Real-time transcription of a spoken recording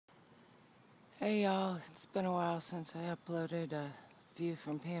Hey y'all, it's been a while since I uploaded a view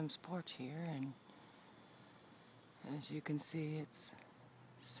from Pam's porch here, and as you can see, it's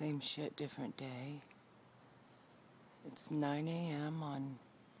same shit, different day. It's 9 a.m. on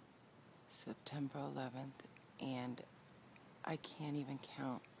September 11th, and I can't even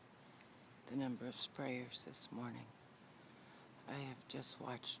count the number of sprayers this morning. I have just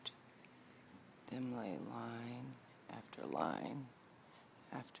watched them lay line after line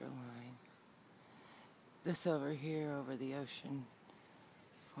after line. This over here, over the ocean,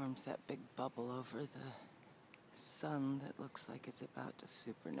 forms that big bubble over the sun that looks like it's about to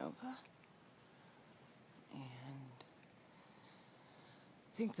supernova. And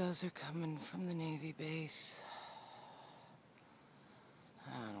I think those are coming from the Navy base.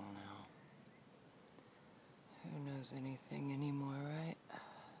 I don't know. Who knows anything anymore, right?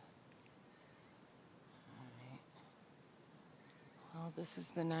 Alright. Well, this is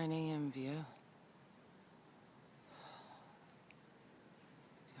the 9 a.m. view.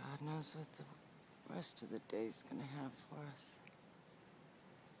 God knows what the rest of the day's gonna have for us.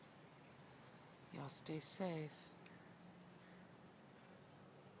 Y'all stay safe.